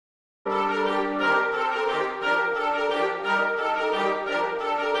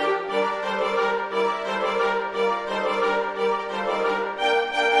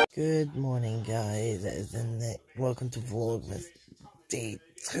Good morning, guys. Welcome to vlogmas day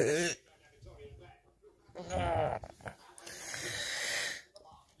 2.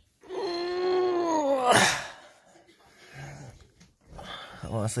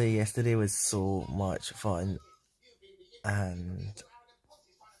 Honestly, yesterday was so much fun, and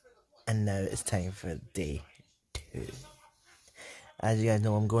now it's time for day 2. As you guys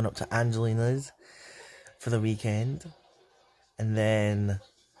know, I'm going up to Angelina's for the weekend, and then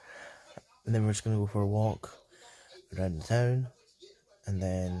we're just gonna go for a walk around the town, and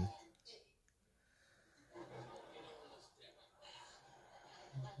then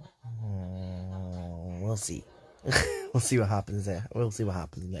we'll see. We'll see what happens there. We'll see what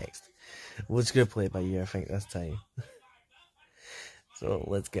happens next. We're just gonna play it by ear, I think, this time. So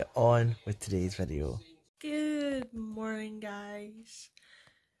let's get on with today's video. Good morning, guys.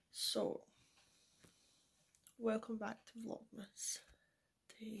 So, welcome back to vlogmas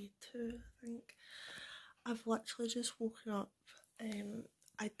day 2, I think. I've literally just woken up.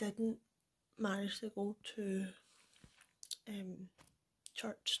 I didn't manage to go to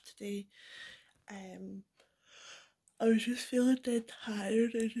church today. I was just feeling dead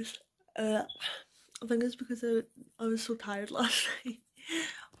tired. I think it's because I was so tired last night.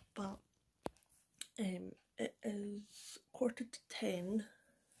 But it is 9:45,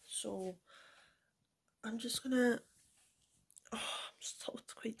 so I'm just gonna. I'm still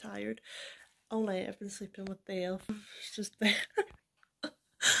quite tired. All night I've been sleeping with the elephant. It's just there,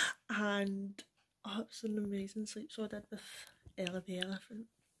 and it's an amazing sleep. So I did with Ella the elephant.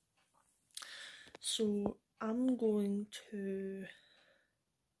 So I'm going to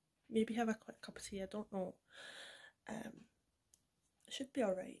maybe have a quick cup of tea. I don't know. It should be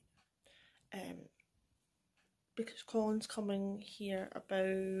alright. Because Colin's coming here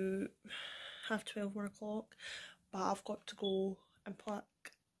about 12:30, 1 o'clock, but I've got to go and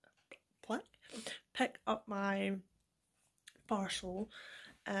pick up my parcel.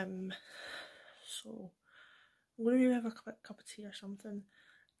 So I'm going to maybe have a quick cup of tea or something,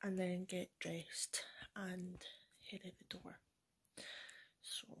 and then get dressed and head out the door.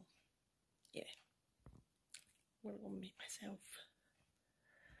 So yeah, I'm going to make myself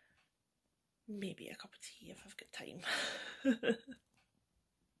maybe a cup of tea if I've got time.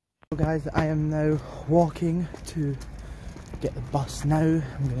 So guys, I am now walking to get the bus now.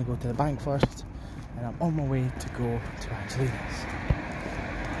 I'm going to go to the bank first, and I'm on my way to go to Angelina's.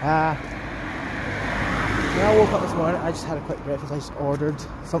 When I woke up this morning, I just had a quick breakfast. I just ordered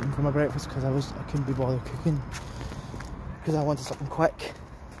something for my breakfast because I couldn't be bothered cooking, because I wanted something quick.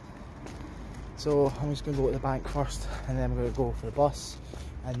 So I'm just going to go to the bank first, and then I'm going to go for the bus,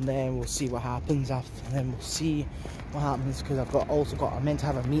 and then we'll see what happens after. And then we'll see what happens, because I'm meant to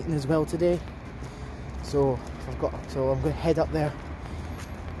have a meeting as well today. So I'm going to head up there.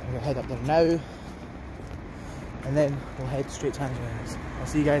 I'm going to head up there now, and then we'll head straight to Angelina's. I'll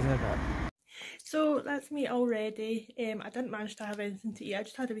see you guys in a bit. So that's me already. I didn't manage to have anything to eat. I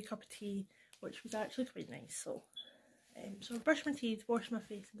just had a wee cup of tea, which was actually quite nice. So I brushed my teeth, washed my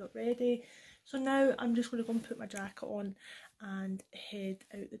face, and got ready. So now I'm just going to go and put my jacket on and head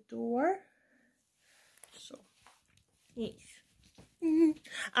out the door. So yes.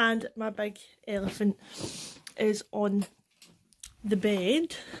 And my big elephant is on the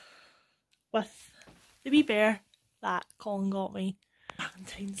bed with the wee bear that Colin got me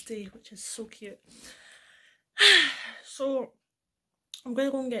Valentine's Day, which is so cute. So I'm going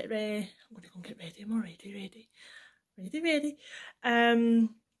to go and get ready. I'm already ready.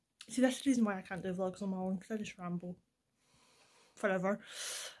 See, that's the reason why I can't do vlogs on my own, because I just ramble forever.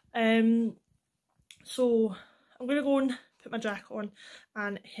 So I'm going to go and put my jacket on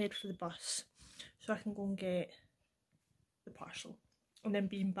and head for the bus, so I can go and get the parcel, and then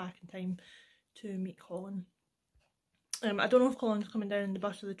being back in time to meet Colin. I don't know if Colin's coming down in the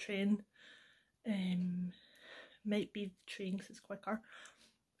bus or the train. Might be the train because it's quicker.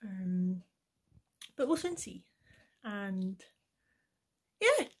 But we'll soon see. And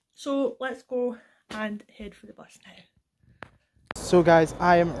yeah, so let's go and head for the bus now. So guys,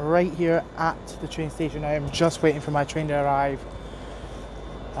 I am right here at the train station. I am just waiting for my train to arrive.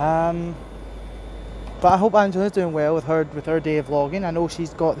 But I hope Angelina's doing well with her day of vlogging. I know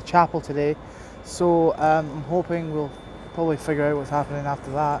she's got the chapel today, so I'm hoping we'll probably figure out what's happening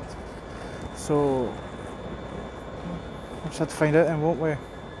after that. So we'll just have to find out then, won't we?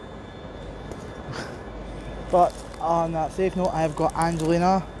 But on that safe note, I've got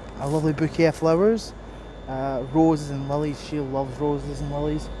Angelina a lovely bouquet of flowers, roses and lilies. She loves roses and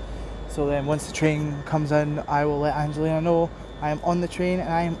lilies. So then once the train comes in, I will let Angelina know I am on the train and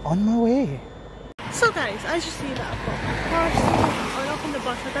I am on my way. So guys, as you see that I've got my parcel, or not on the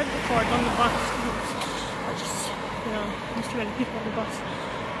bus. I didn't record on the bus because I just, you know, there's too many people on the bus.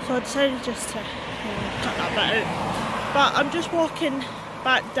 So I decided just to, you know, cut that bit out. But I'm just walking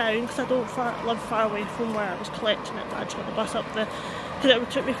back down because I don't live far away from where I was collecting it. But I just got the bus up there because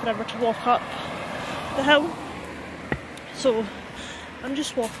it took me forever to walk up the hill. So I'm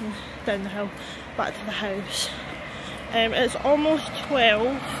just walking down the hill back to the house. It's almost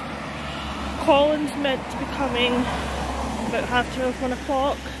 12. Colin's meant to be coming about 12:30, 1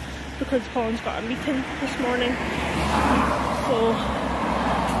 o'clock because Colin's got a meeting this morning. So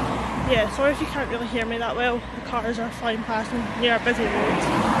yeah, sorry if you can't really hear me that well. The cars are flying past me near a busy road.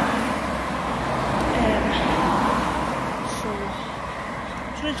 So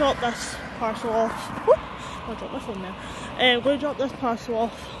I'm just going to drop this parcel off. Whoop, I'll drop my phone now. I'm going to drop this parcel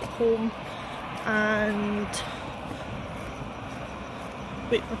off home and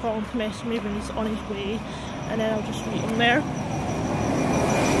wait for Colin to message me when he's on his way, and then I'll just meet him there.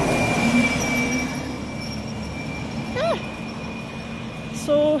 Yeah.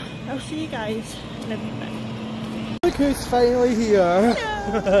 So I'll see you guys in a wee bit. Look who's finally here.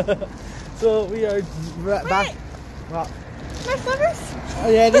 So we are back. What? My flippers? Oh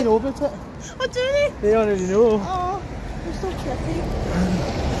yeah, they know about it. Oh, do they? They already know. Oh, they're so pretty.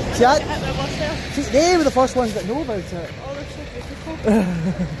 See, they were the first ones that know about it. Oh, they're so beautiful.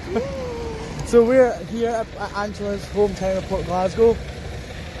 So we're here at Angela's hometown of Port Glasgow,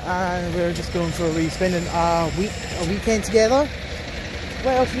 and we're just going for spending a weekend together.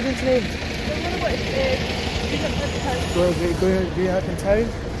 What else are we doing today? We're going up in town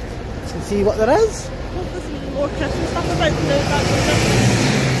to see what there is. There's more Christmas stuff about the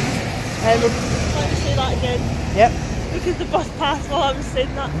let's say that again. Yep. Because the bus passed while I was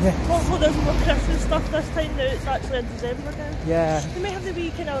saying that. Yeah. Hopefully there's more Christmas stuff this time now. It's actually in December now. Yeah. We may have the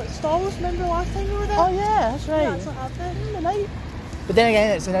wee kind of stalls, remember last time we were there? Oh yeah, that's right. Yeah, that's what happened. They might. But then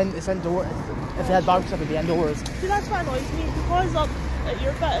again, it's indoors. If they had barbecues, it would be indoors. See, that's what annoys me. Because up at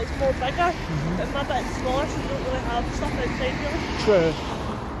your bit it's more bigger, but my bit's smaller, so you don't really have stuff outside really. True.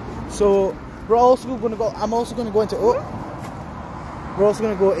 So we're also going to go. I'm also going to go into Oak. We're also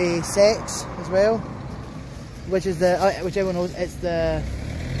going to go to Sex as well, which is the which everyone knows. It's the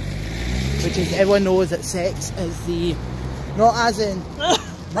everyone knows that Sex is the not as in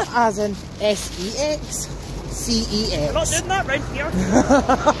SEX, CEX. We're not doing that right here.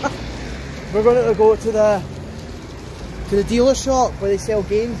 We're going to go to the dealer shop where they sell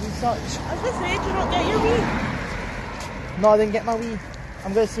games and such. I was going to say, did you not get your Wii? No, I didn't get my Wii.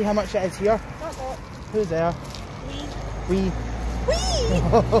 I'm going to see how much it is here. Not what? Who's there? Wii.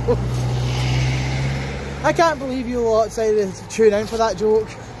 Wii! I can't believe you lot decided to tune in for that joke.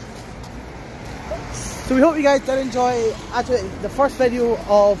 So we hope you guys did enjoy. Actually, the first video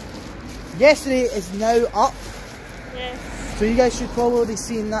of yesterday is now up. Yes. So you guys should probably be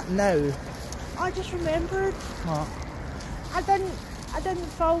seeing that now. I just remembered. What? I didn't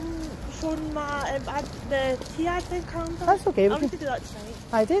film showing my the tea ad thing calendar. That's okay. I'm going to do that tonight.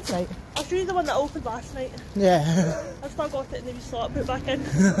 I did tonight. I'll show you the one that opened last night. Yeah. I've still got it in the wee slot, put it back in.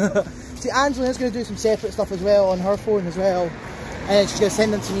 See, Angela's going to do some separate stuff as well on her phone as well, and then she's going to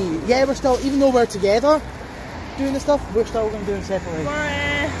send them to me. Yeah, we're still, even though we're together doing the stuff, we're still going to do them separately.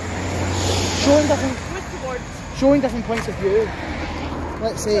 We're showing different points of view.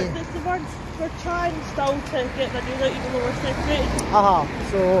 Let's say. It's the words. We're trying still to get videos out even though we're separated.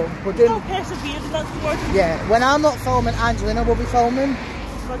 So we're doing. Still persevering, that's the word. Yeah, when I'm not filming, Angelina will be filming.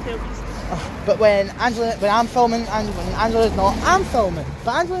 But when I'm filming, and when Angela's not, I'm filming.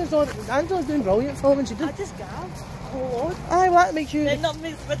 But Angela's doing brilliant filming. She did. I just gabbed. Oh Lord. Aye, well, that makes you. Then that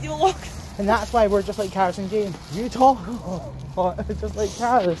makes the video long. And that's why we're just like Karis and James. You talk. Just like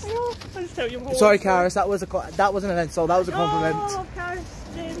Karis. I'll just tell you more. Sorry, Karis. That wasn't an insult. That was a compliment. Oh, Karis,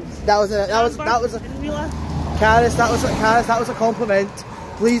 James. That was a Karis. That was a compliment.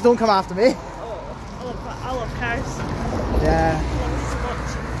 Please don't come after me. Oh, I love Karis. Yeah. I love him so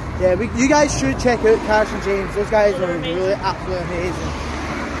much. Yeah, you guys should check out Karis and James. Those guys are really absolutely amazing.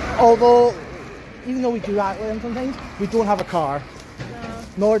 Although, even though we do act with them sometimes, we don't have a car. No.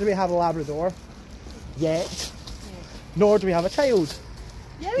 Nor do we have a Labrador. Yet. Yeah. Nor do we have a child.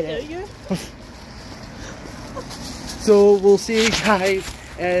 Yeah, we do, you. So we'll see you guys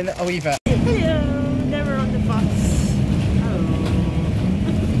in a wee bit. Hello, now we're on the bus. Hello.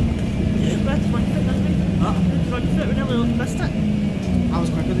 That's one foot, didn't we? Huh? One foot, we nearly missed it. I was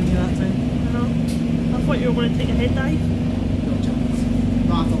quicker than you that time. I know. I thought you were going to take a head dive. No chance.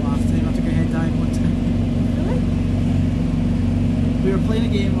 Not the last time. I took a head dive one time. Really? We were playing a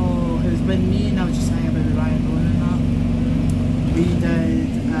game, it was been me and I was just hanging about with Ryan Bowen and that.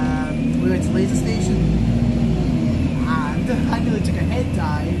 We went to Laser Station and I nearly took a head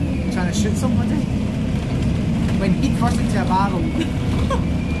dive trying to shoot somebody. When he'd first into a barrel. You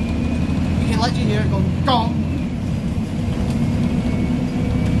can literally hear it going gong.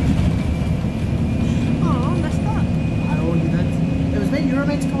 Oh, I missed that. I know you did. It was when you were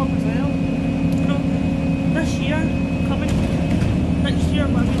meant to come up as well. No, this year, coming. Next year,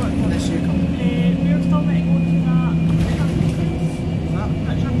 what have we got? This year coming. We were still meant to go to that champagne place. That?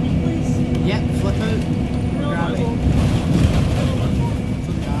 That champagne place. Yep, flip out. No, Grab not it. go.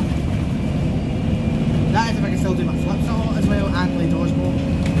 So yeah. That is if I can still do my flips a lot as well and play dodgeball.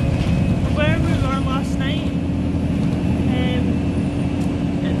 Where we were last night,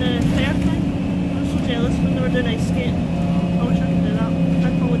 at the fair thing, I was so jealous when they were doing ice skating. I wish I could do that.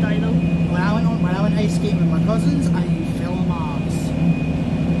 I'd probably die though. When I went ice skating with my cousins, I fell on my arse.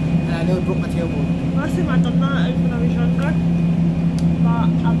 And I nearly broke my tailbone. Last time I'd done that was when I was younger, but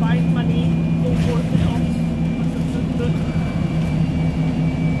I banged my knee, full force it off with the boot.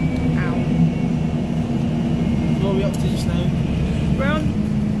 Ow. What are we up to just now? We're on.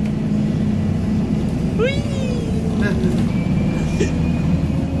 Whee!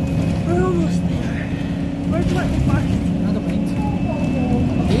 We're almost there. Where do you want to go first? I don't mind.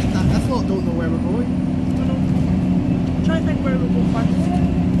 That's lot don't know where we're going. I don't know. Try to think where we'll go first.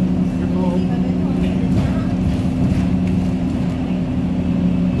 We're going.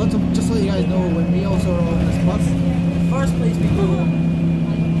 Just to let you guys know, when we also are on this bus, the first place we go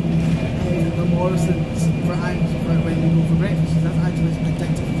is the Morrisons for when we go for breakfast. That's actually an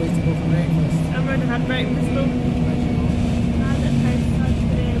addictive place to go for breakfast. I've already had breakfast though. I had it first, I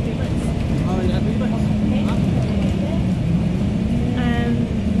had Weeblets. Oh, yeah, we went.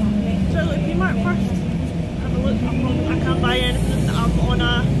 So I look at Primark first. Have a look. I can't buy anything. I'm on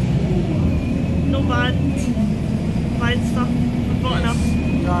a no band buying stuff. I've bought enough.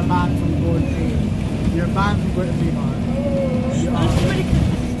 You are banned from going to. You're banned from going to Primark. There's so many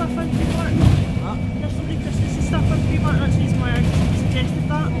Christmas stuff on Primark. Huh? There's so many Christmas stuff on Primark. That's the reason why I suggested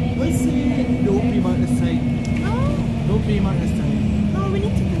that. Let's say no Primark this time. No, No Primark this time. no, we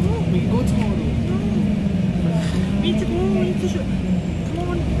need to go. We can go tomorrow. No, we need to go. We need to show. Come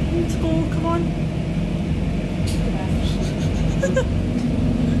on, we need to go. Come on.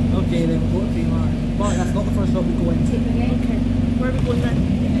 Okay, then we'll go to Primark. But that's not the first shop we go into. Okay, where are we going then?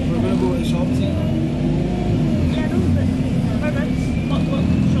 We're going to go to the shopping centre. Yeah, no, but whereabouts? What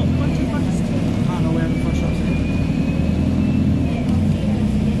shop? What to first? I don't know where the first shop's in.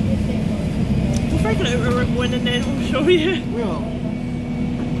 We'll figure out where we're going and then we'll show you. We will.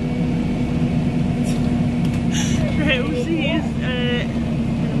 Right, we'll see you.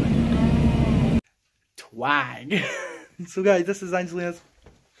 Twag. So guys, this is Angelina's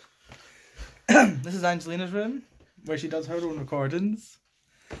this is Angelina's room where she does her own recordings.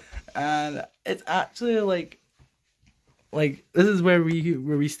 And it's actually like this is where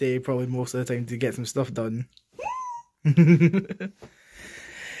we stay probably most of the time to get some stuff done.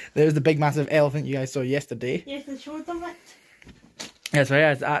 There's the big massive elephant you guys saw yesterday. Yes, I showed them it. That's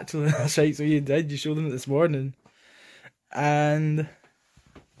right, that's right, so you did, you showed them it this morning. And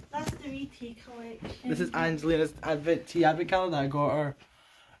That's the wee tea collection. this is Angelina's tea advent calendar that I got her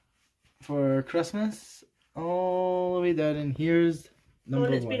for Christmas. All the way down, and here's number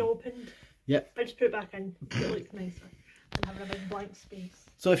one. It's one. been opened. Yep. I just put it back in. It looks nicer than having a big blank space.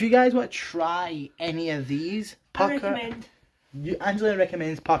 So if you guys want to try any of these, I recommend. Angelina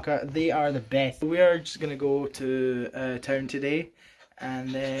recommends Pucker. They are the best. We are just gonna go to town today, and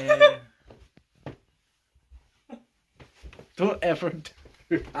then don't ever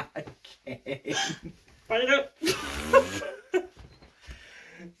do that again. Find it out.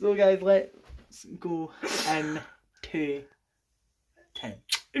 So guys, let's go into town.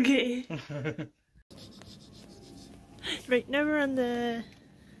 Okay. Right, now we're in the...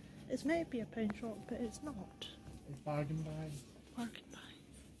 It's meant to be a pound shop, but it's not. It's bargain buy. Bargain buy.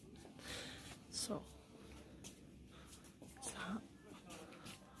 So... What's that?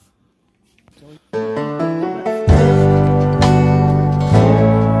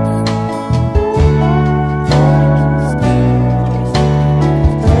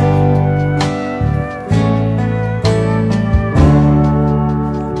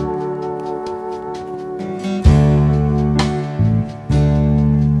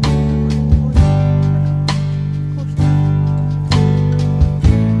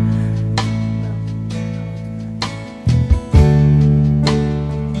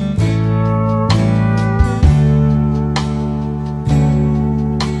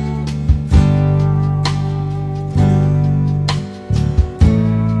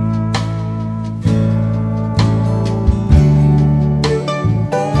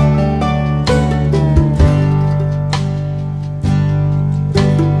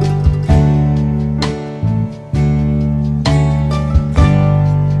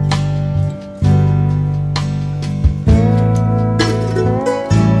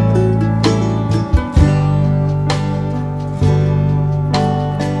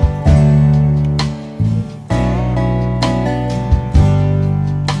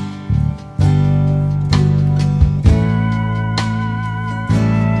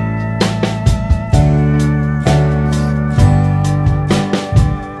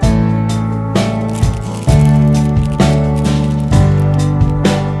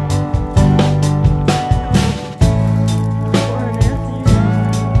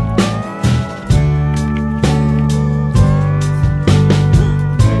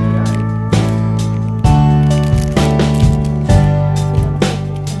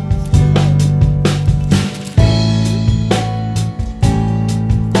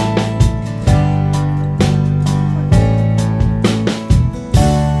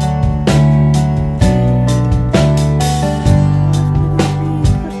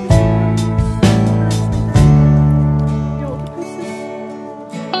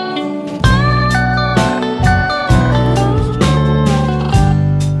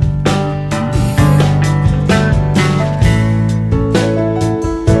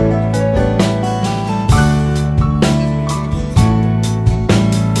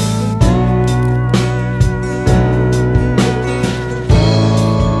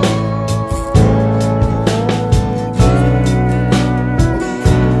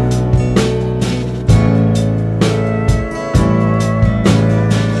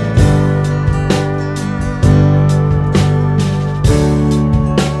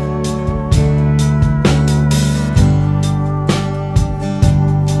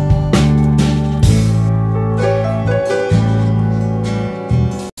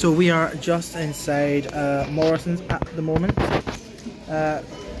 We are just inside Morrison's at the moment.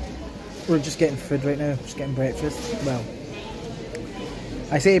 We're just getting food right now, just getting breakfast. Well,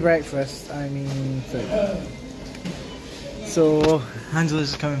 I say breakfast, I mean food. So, Angela's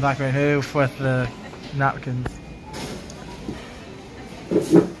just coming back right now with the napkins.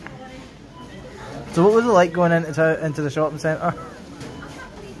 So what was it like going into the shopping centre?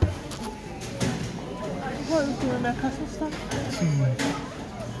 What was doing their Christmas stuff?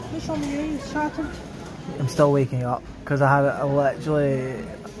 What's on you? Starting? I'm still waking up because I was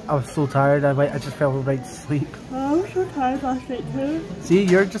so tired. I just fell right to sleep. Oh, I was so tired last night too. See,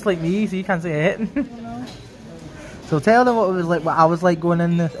 you're just like me, so you can't say it. So tell them what it was like. What I was like going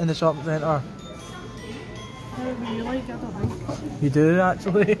in the shopping centre. How do you like? I don't think. You do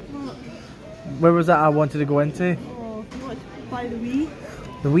actually. Where was that I wanted to go into? Oh, you want to buy the Wii?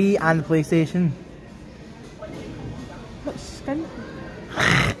 The Wii and the PlayStation. What's skin?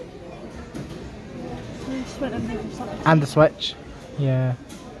 And the Switch. Yeah.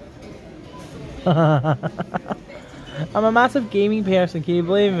 I'm a massive gaming person, can you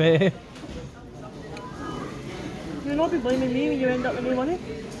blame me? You'll not be blaming me when you end up with no money.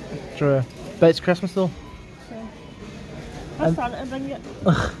 True. But it's Christmas though. So, I started to bring it.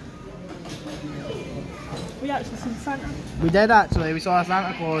 We actually seen Santa. We did actually. We saw a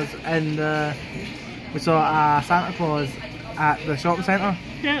Santa Claus in the. We saw a Santa Claus at the shopping centre.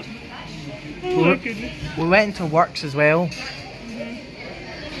 Yep. Oh my goodness. We went into Works as well.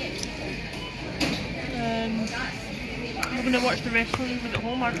 We're going to watch the rest of them at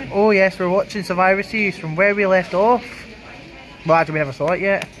home, aren't we? Oh yes, we're watching Survivor Series from where we left off. Well, actually we never saw it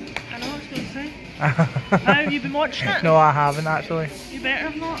yet. I know, I was going to say. Have you been watching it? No, I haven't actually. You better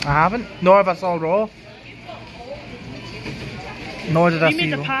have not. I haven't. Nor have I saw Raw. Nor did I see We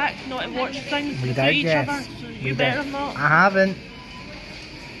made Raw. a pact not to watch things We with did, each yes. other, so you We better did. have not. I haven't.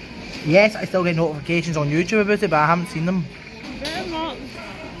 Yes, I still get notifications on YouTube about it, but I haven't seen them. You better have not. We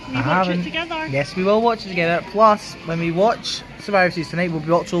I watch haven't. it together. Yes, we will watch it together. Plus, when we watch Survivor Series tonight, we'll be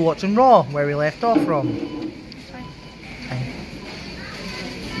also watching Raw, where we left off from.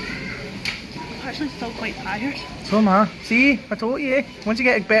 I'm actually still quite tired. So am I. See, I told you. Once you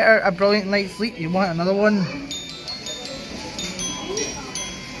get a brilliant night's sleep, you want another one.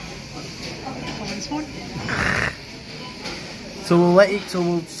 Someone's phone. So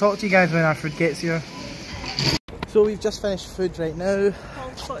we'll talk to you guys when our food gets here. So we've just finished food right now.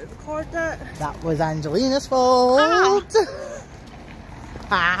 I'll start to record it. That was Angelina's fault.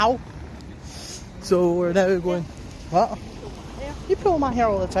 Ow. So we're now going. What? Yeah. You pull my hair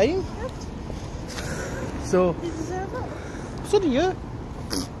all the time. So. You deserve it. So do you.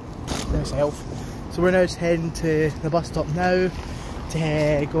 Yourself. So we're now just heading to the bus stop now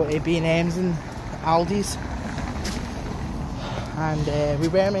to go to B&M's and Aldi's. And we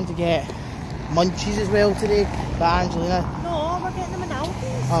were meant to get munchies as well today, but Angelina. No, we're getting them in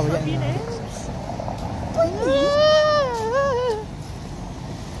Aldi's. Oh, we're getting them in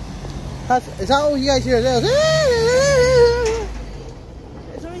Is that all you guys hear?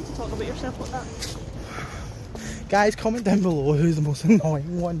 It's alright to talk about yourself like that. Guys, comment down below who's the most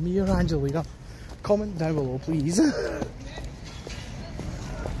annoying one, me or Angelina. Comment down below, please.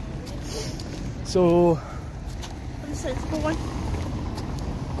 So. I'm sensible one.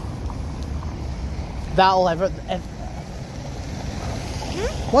 That'll ever.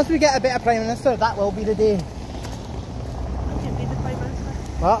 Once we get a better Prime Minister, that will be the day. I can be the Prime Minister.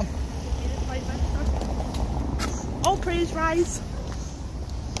 What? Be the Prime Minister. All praise rise.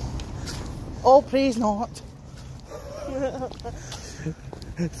 All praise not.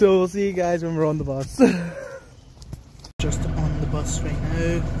 So we'll see you guys when we're on the bus. Just on the bus right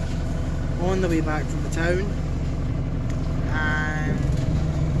now, on the way back from the town, and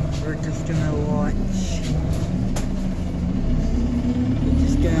we're just gonna watch.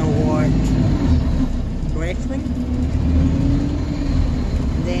 Wrestling,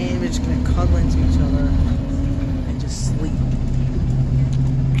 and then we're just gonna cuddle into each other and just sleep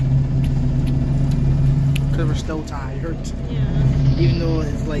because we're still tired. Yeah. Even though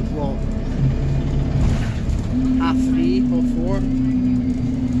it's like what, 3:30 or 4,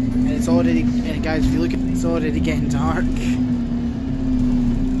 and it's already, guys, if you look at it, it's already getting dark.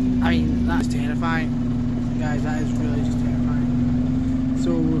 I mean, that's terrifying, guys. That is really just terrifying.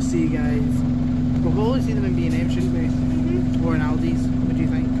 So we'll see you guys. We'll probably see them in B&M, shouldn't we? Mm-hmm. Or in Aldi's. What do you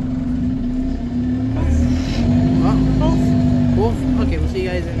think? What? Both? Okay, we'll see you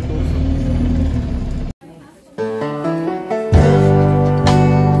guys in both.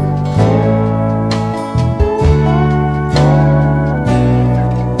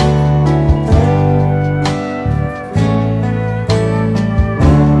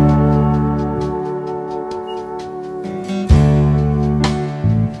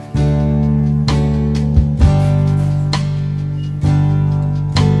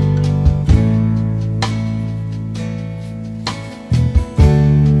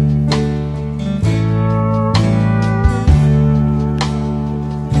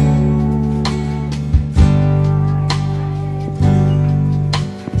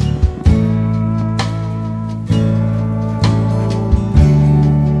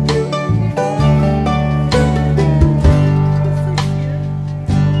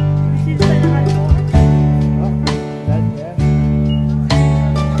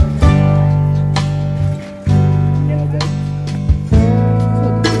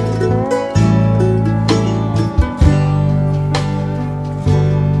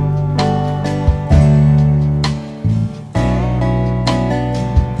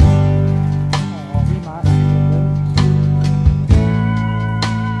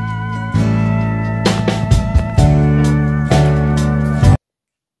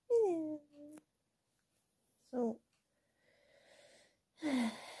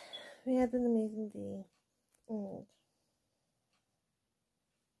 we had an amazing day, and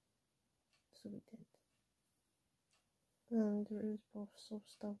so we did. And we were both so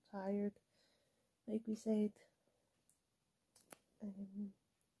still tired, like we said.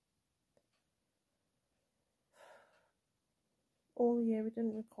 Oh yeah, we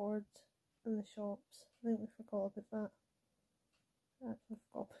didn't record in the shops. I think we forgot about that. I actually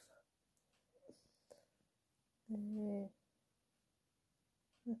forgot about that.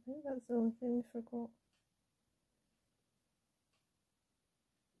 I think that's the only thing we forgot.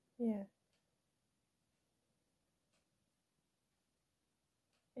 Yeah.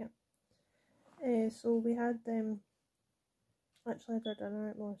 Yeah. So we had actually had our dinner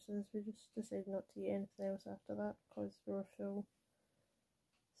at Morrison's. We just decided not to eat anything else after that because we were full.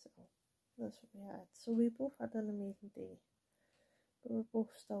 So that's what we had. So we both had an amazing day, but we're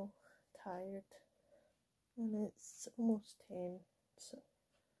both still tired, and it's almost 10. So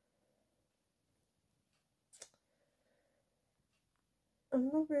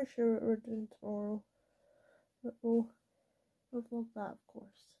I'm not very sure what we're doing tomorrow, but we'll vlog that, of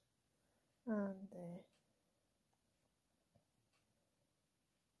course. And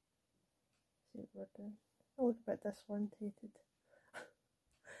see what we're doing. I look a bit disorientated.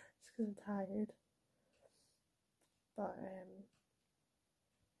 It's because I'm tired. But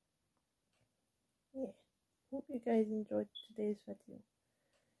yeah. Hope you guys enjoyed today's video.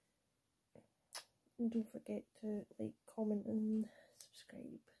 And don't forget to like, comment and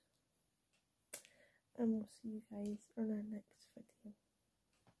subscribe. And we'll see you guys on our next video.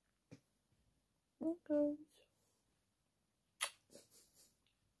 Bye guys.